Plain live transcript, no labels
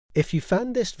If you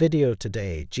found this video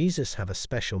today, Jesus have a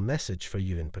special message for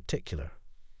you in particular.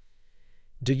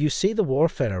 Do you see the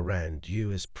warfare around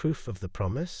you as proof of the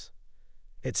promise?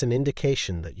 It's an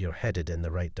indication that you're headed in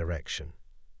the right direction.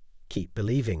 Keep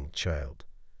believing, child.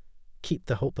 Keep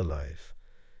the hope alive.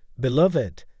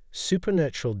 Beloved,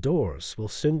 supernatural doors will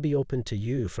soon be opened to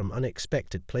you from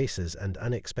unexpected places and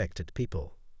unexpected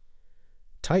people.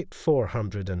 Type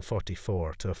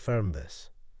 444 to affirm this.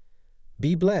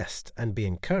 Be blessed and be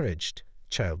encouraged,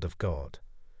 child of God.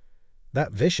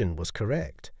 That vision was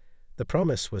correct. The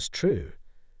promise was true.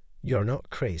 You're not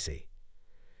crazy.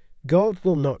 God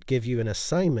will not give you an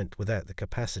assignment without the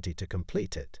capacity to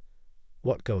complete it.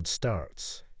 What God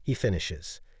starts, He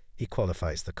finishes. He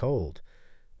qualifies the called.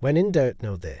 When in doubt,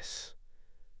 know this.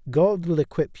 God will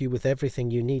equip you with everything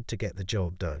you need to get the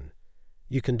job done.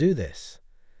 You can do this.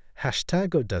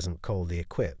 God doesn't call the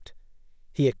equipped.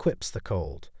 He equips the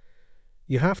called.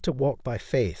 You have to walk by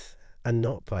faith and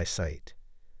not by sight.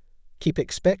 Keep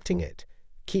expecting it.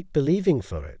 Keep believing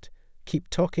for it. Keep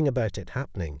talking about it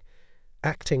happening,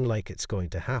 acting like it's going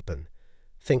to happen,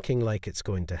 thinking like it's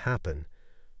going to happen,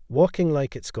 walking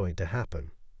like it's going to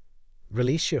happen.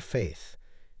 Release your faith.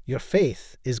 Your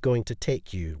faith is going to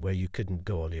take you where you couldn't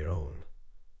go on your own.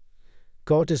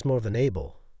 God is more than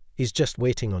able. He's just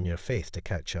waiting on your faith to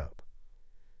catch up.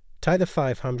 Tie the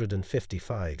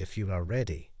 555 if you are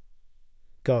ready.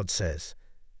 God says,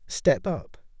 step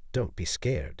up, don't be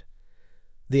scared.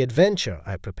 The adventure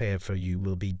I prepared for you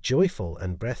will be joyful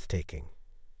and breathtaking.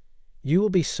 You will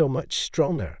be so much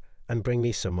stronger and bring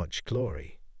me so much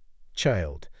glory.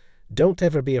 Child, don't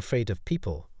ever be afraid of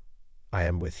people. I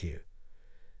am with you.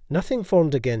 Nothing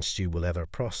formed against you will ever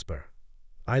prosper.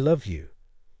 I love you.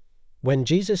 When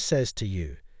Jesus says to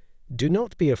you, do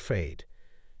not be afraid,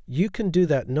 you can do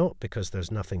that not because there's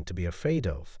nothing to be afraid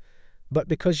of, but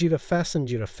because you have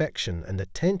fastened your affection and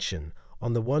attention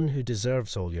on the one who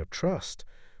deserves all your trust,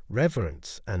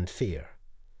 reverence, and fear.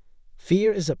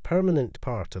 Fear is a permanent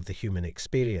part of the human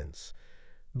experience,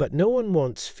 but no one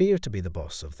wants fear to be the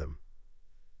boss of them.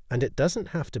 And it doesn't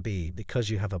have to be because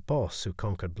you have a boss who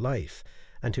conquered life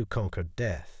and who conquered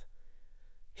death.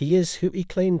 He is who He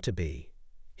claimed to be.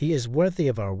 He is worthy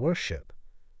of our worship.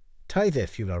 Tithe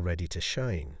if you are ready to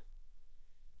shine.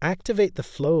 Activate the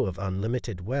flow of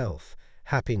unlimited wealth,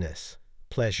 happiness,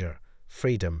 pleasure,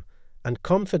 freedom, and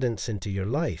confidence into your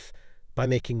life by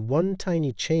making one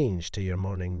tiny change to your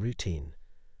morning routine.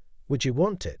 Would you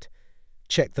want it?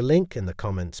 Check the link in the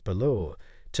comments below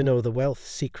to know the wealth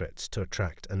secrets to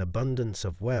attract an abundance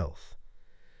of wealth.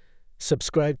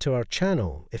 Subscribe to our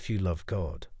channel if you love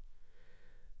God.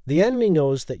 The enemy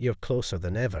knows that you're closer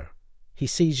than ever. He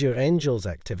sees your angels'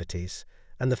 activities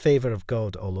and the favor of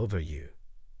God all over you.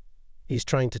 He's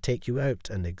trying to take you out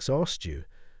and exhaust you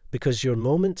because you're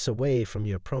moments away from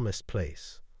your promised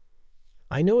place.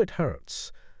 I know it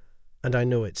hurts, and I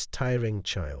know it's tiring,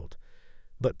 child,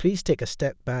 but please take a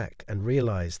step back and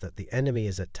realize that the enemy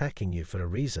is attacking you for a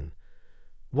reason.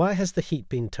 Why has the heat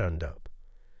been turned up?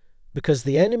 Because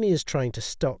the enemy is trying to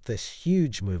stop this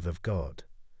huge move of God.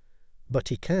 But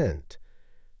he can't.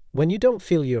 When you don't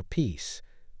feel your peace,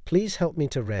 please help me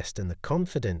to rest in the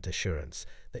confident assurance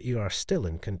that you are still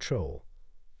in control.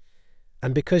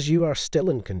 And because you are still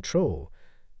in control,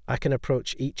 I can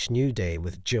approach each new day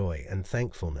with joy and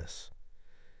thankfulness.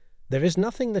 There is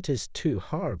nothing that is too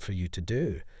hard for you to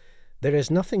do. There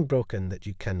is nothing broken that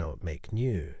you cannot make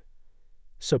new.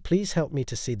 So please help me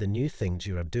to see the new things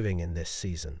you are doing in this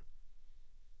season.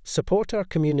 Support our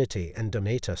community and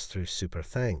donate us through Super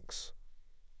Thanks.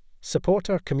 Support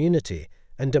our community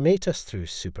and donate us through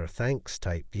Super Thanks.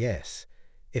 Type yes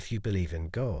if you believe in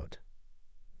God.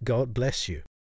 God bless you.